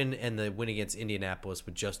this win, and the win against Indianapolis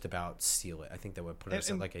would just about seal it. I think that would put us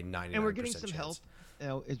at like a 99% And we're getting some chance.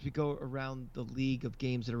 help as we go around the league of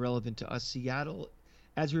games that are relevant to us. Seattle,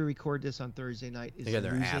 as we record this on Thursday night, is They got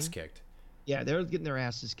their losing. ass kicked. Yeah, they're getting their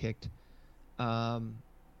asses kicked. Let's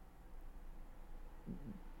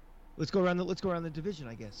go around the division,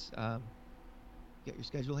 I guess. Get your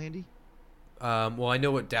schedule handy. Well, I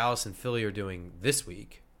know what Dallas and Philly are doing this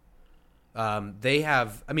week. They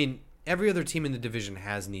have, I mean, every other team in the division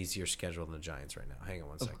has an easier schedule than the Giants right now. Hang on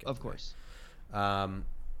one second. Of course.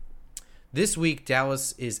 This week,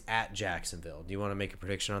 Dallas is at Jacksonville. Do you want to make a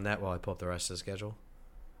prediction on that while I pull up the rest of the schedule?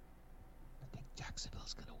 I think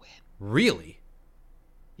Jacksonville's going to win. Really?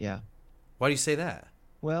 Yeah. Why do you say that?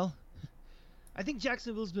 Well, I think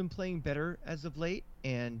Jacksonville's been playing better as of late,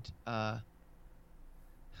 and I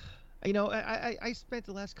spent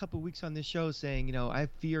the last couple of weeks on this show saying, I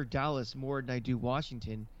fear Dallas more than I do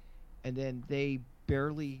Washington, and then they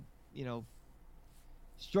barely,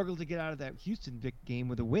 struggled to get out of that Houston game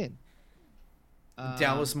with a win.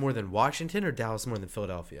 Dallas more than Washington or Dallas more than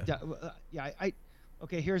Philadelphia?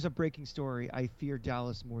 Okay, here's a breaking story. I fear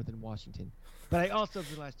Dallas more than Washington. But I also,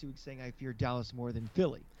 for the last 2 weeks, saying I fear Dallas more than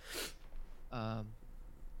Philly. That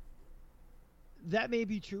may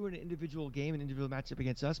be true in an individual game, an individual matchup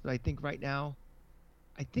against us, but I think right now,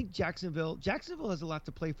 Jacksonville has a lot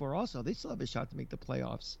to play for also. They still have a shot to make the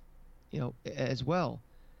playoffs, as well.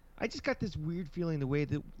 I just got this weird feeling the way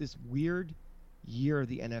that this weird year of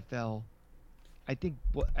the NFL.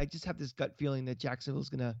 I just have this gut feeling that Jacksonville's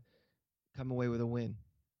going to come away with a win.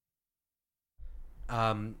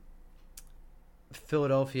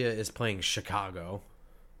 Philadelphia is playing Chicago.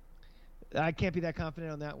 I can't be that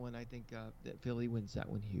confident on that one. I think that Philly wins that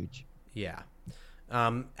one huge. Yeah.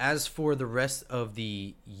 As for the rest of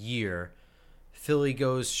the year, Philly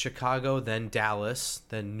goes Chicago, then Dallas,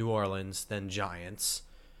 then New Orleans, then Giants.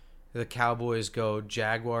 The Cowboys go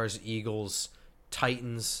Jaguars, Eagles,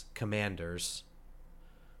 Titans, Commanders.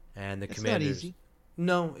 And the Commanders. Not easy.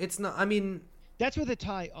 No, it's not. I mean, that's where the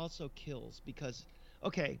tie also kills because,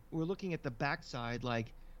 okay, we're looking at the backside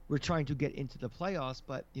like we're trying to get into the playoffs,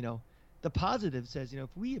 but, the positive says, if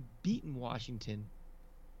we have beaten Washington,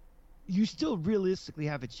 you still realistically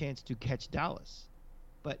have a chance to catch Dallas.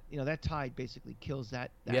 But, that tie basically kills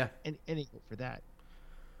that yeah. And any hope for that.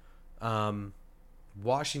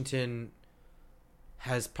 Washington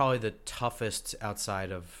has probably the toughest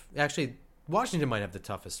outside of... Actually, Washington might have the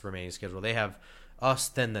toughest remaining schedule. They have us,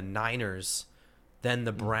 then the Niners, then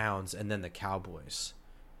the Browns, and then the Cowboys.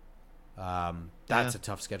 That's a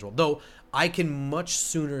tough schedule. Though I can much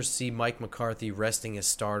sooner see Mike McCarthy resting his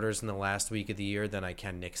starters in the last week of the year than I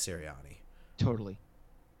can Nick Sirianni. Totally.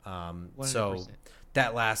 100%. So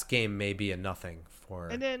that last game may be a nothing for...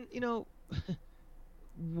 And then,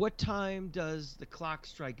 what time does the clock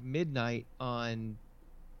strike midnight on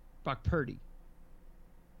Brock Purdy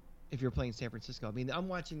if you're playing San Francisco? I mean, I'm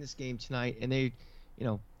watching this game tonight, and they,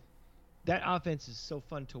 that offense is so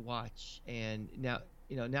fun to watch. And now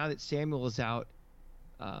that Samuel is out,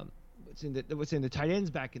 what's in the tight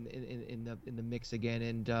ends back in the mix again.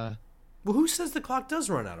 And well, who says the clock does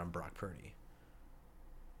run out on Brock Purdy?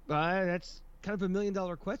 That's kind of $1 million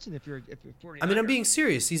question if you're 49. I mean, I'm being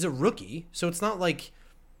serious. He's a rookie, so it's not like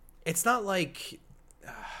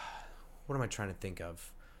what am I trying to think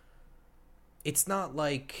of? It's not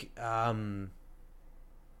like oh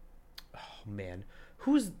man,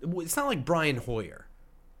 it's not like Brian Hoyer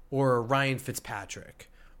or Ryan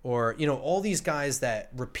Fitzpatrick or all these guys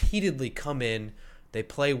that repeatedly come in, they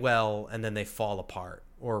play well, and then they fall apart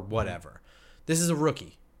or whatever. This is a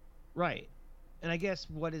rookie, right? And I guess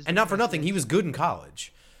and not for nothing, he was good in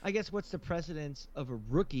college. I guess what's the precedence of a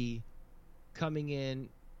rookie coming in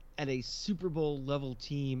at a Super Bowl level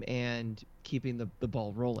team and keeping the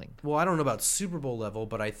ball rolling? Well, I don't know about Super Bowl level,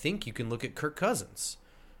 but I think you can look at Kirk Cousins.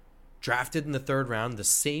 Drafted in the 3rd round, the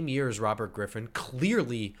same year as Robert Griffin,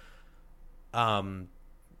 clearly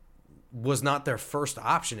was not their first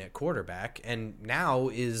option at quarterback, and now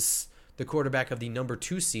is the quarterback of the number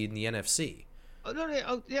 2 seed in the NFC. Oh,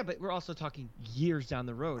 no, yeah, but we're also talking years down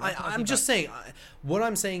the road. I'm just saying, what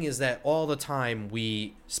I'm saying is that all the time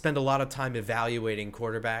we spend a lot of time evaluating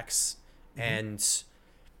quarterbacks, and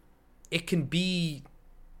it can be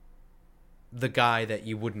the guy that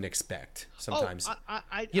you wouldn't expect sometimes.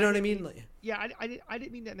 You know what I mean? Yeah, I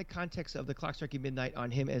didn't mean that in the context of the clock striking midnight on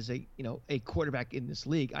him as a quarterback in this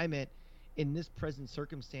league. I meant in this present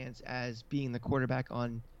circumstance as being the quarterback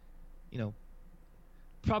on,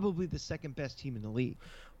 probably the second best team in the league.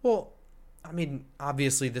 Well, I mean,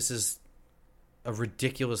 obviously this is a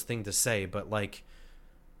ridiculous thing to say, but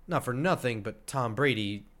not for nothing, but Tom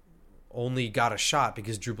Brady only got a shot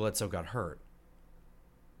because Drew Bledsoe got hurt.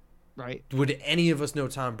 Right. Would any of us know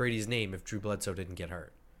Tom Brady's name if Drew Bledsoe didn't get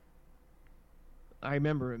hurt? I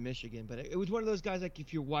remember in Michigan, but it was one of those guys like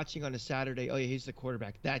if you're watching on a Saturday, oh yeah, he's the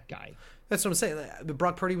quarterback, that guy. That's what I'm saying.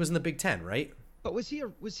 Brock Purdy was in the Big Ten, right? But was he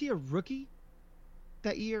a rookie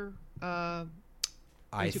that year? I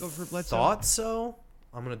took over for Bledsoe? Thought so.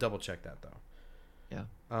 I'm gonna double check that though. Yeah.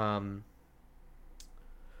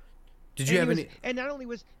 Did you have any? And not only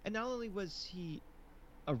was he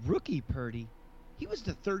a rookie, Purdy, he was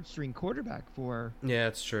the 3rd string quarterback for. Yeah,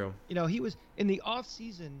 it's true. He was in the off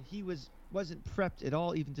season. He wasn't prepped at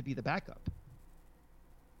all, even to be the backup.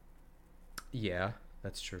 Yeah,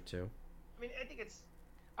 that's true too. I mean,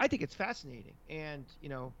 I think it's fascinating, and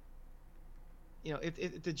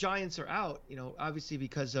if the Giants are out, obviously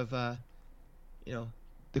because of the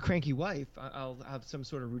cranky wife, I'll have some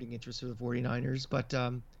sort of rooting interest for the 49ers, but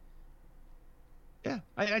yeah,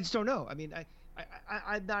 I just don't know. I mean,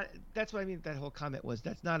 I'm not. That's what I mean. That whole comment was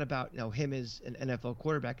that's not about him as an NFL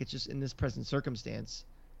quarterback. It's just in this present circumstance,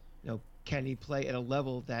 can he play at a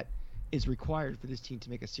level that is required for this team to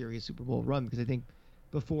make a serious Super Bowl run? Because I think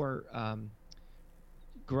before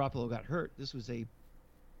Garoppolo got hurt, this was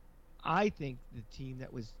I think the team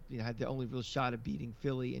that was had the only real shot of beating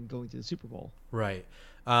Philly and going to the Super Bowl. Right.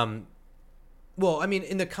 Well, I mean,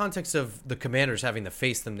 in the context of the Commanders having to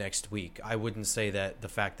face them next week, I wouldn't say that the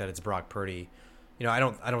fact that it's Brock Purdy, I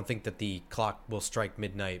don't think that the clock will strike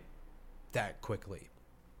midnight that quickly.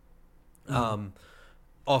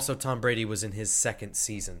 Also, Tom Brady was in his second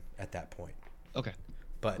season at that point. Okay.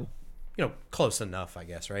 But, Cool. Close enough, I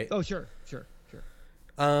guess, right? Oh, sure.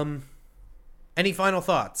 Any final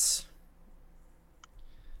thoughts?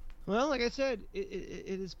 Well, like I said, it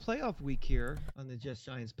is playoff week here on the Just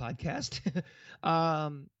Giants podcast.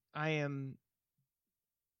 I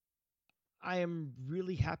am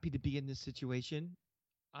really happy to be in this situation.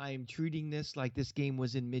 I'm treating this like this game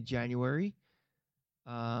was in mid-January.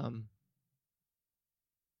 I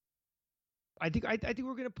think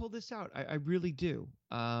we're going to pull this out. I really do.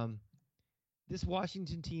 This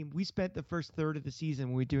Washington team, we spent the first third of the season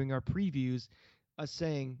when we were doing our previews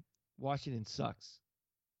saying Washington sucks.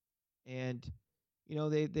 And,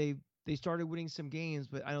 they started winning some games,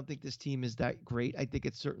 but I don't think this team is that great. I think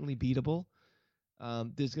it's certainly beatable.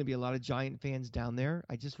 There's going to be a lot of Giant fans down there.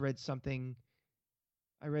 I just read something.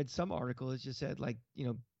 I read some article that just said,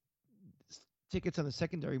 tickets on the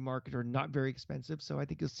secondary market are not very expensive. So I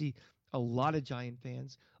think you'll see a lot of Giant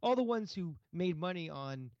fans. All the ones who made money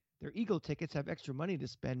on their Eagle tickets have extra money to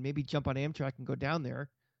spend. Maybe jump on Amtrak and go down there.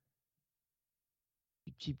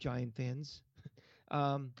 Cheap Giant fans.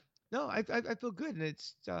 No, I feel good, and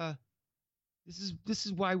it's this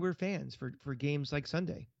is why we're fans for games like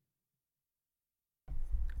Sunday.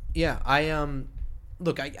 Yeah,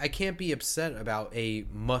 look, I can't be upset about a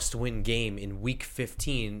must-win game in Week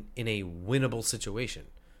 15 in a winnable situation.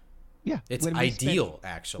 Yeah, it's ideal,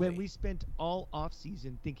 actually. When we spent all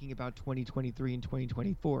offseason thinking about 2023 and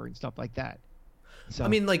 2024 and stuff like that. So,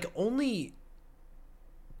 only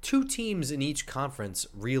 2 teams in each conference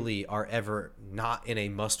really are ever not in a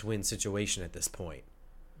must-win situation at this point.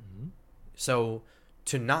 Mm-hmm. So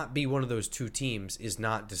to not be one of those 2 teams is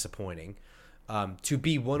not disappointing. To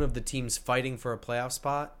be one of the teams fighting for a playoff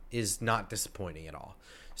spot is not disappointing at all.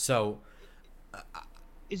 So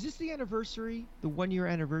is this the 1-year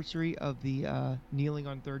anniversary of the kneeling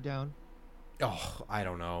on third down? Oh, I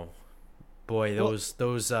don't know. Boy,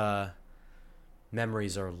 those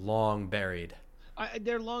memories are long buried.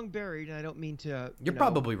 They're long buried, and I don't mean to... You're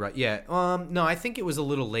probably right, yeah. No, I think it was a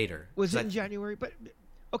little later. Was it in January? But,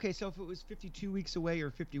 okay, so if it was 52 weeks away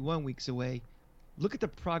or 51 weeks away, look at the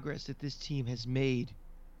progress that this team has made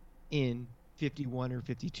in 51 or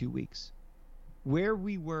 52 weeks. Where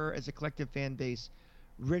we were as a collective fan base,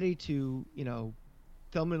 ready to,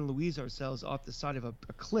 Thelma and Louise ourselves off the side of a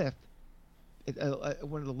cliff, at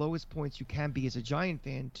one of the lowest points you can be as a Giant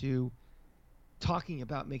fan, to talking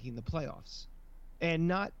about making the playoffs. And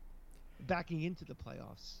not backing into the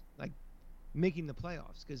playoffs, like making the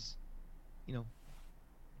playoffs, because,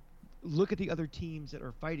 look at the other teams that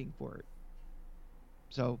are fighting for it.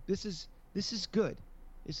 So this is good.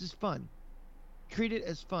 This is fun. Treat it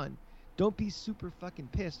as fun. Don't be super fucking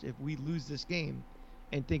pissed if we lose this game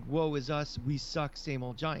and think, woe is us, we suck, same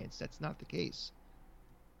old Giants. That's not the case.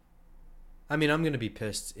 I'm going to be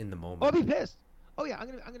pissed in the moment. I'll be pissed. Oh yeah,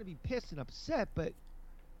 I'm gonna be pissed and upset, but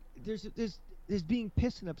there's being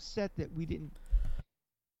pissed and upset that we didn't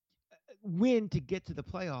win to get to the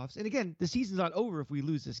playoffs. And again, the season's not over if we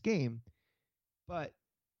lose this game, but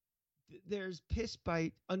there's pissed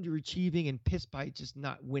by underachieving and pissed by just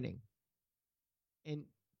not winning. And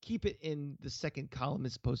keep it in the second column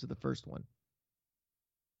as opposed to the first one.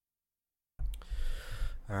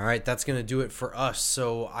 All right, that's going to do it for us.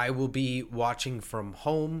 So I will be watching from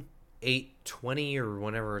home 8:20 or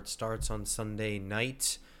whenever it starts on Sunday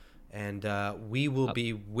night. And we will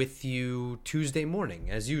be with you Tuesday morning,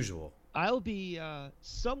 as usual. I'll be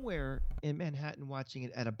somewhere in Manhattan watching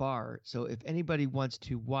it at a bar. So if anybody wants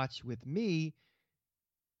to watch with me,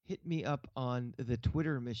 hit me up on the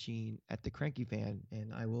Twitter machine at the Cranky Fan,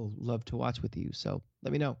 and I will love to watch with you. So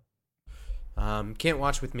let me know. Can't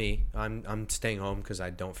watch with me. I'm staying home because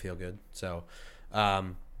I don't feel good. So,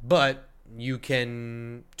 but you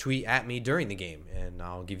can tweet at me during the game, and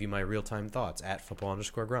I'll give you my real-time thoughts at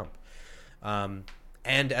 @football_grump.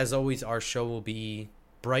 And as always, our show will be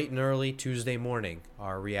bright and early Tuesday morning,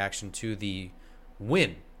 our reaction to the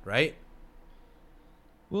win, right?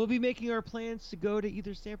 We'll be making our plans to go to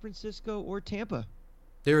either San Francisco or Tampa.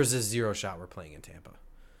 There is a 0 shot we're playing in Tampa.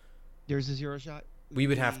 There's a 0 shot? We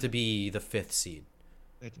would have to be the 5th seed.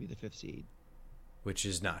 We have to be the 5th seed. Which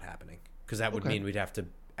is not happening, because that would mean we'd have to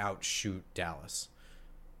outshoot Dallas.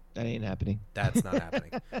 That ain't happening. That's not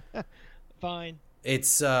happening. Fine.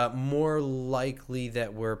 It's more likely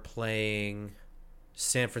that we're playing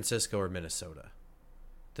San Francisco or Minnesota,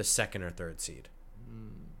 the 2nd or 3rd seed.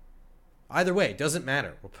 Either way, it doesn't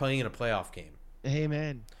matter. We're playing in a playoff game.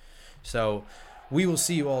 Amen. So We will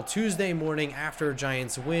see you all Tuesday morning after a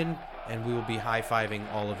Giants win, and we will be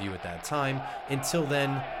high-fiving all of you at that time. Until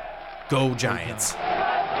then, go Giants.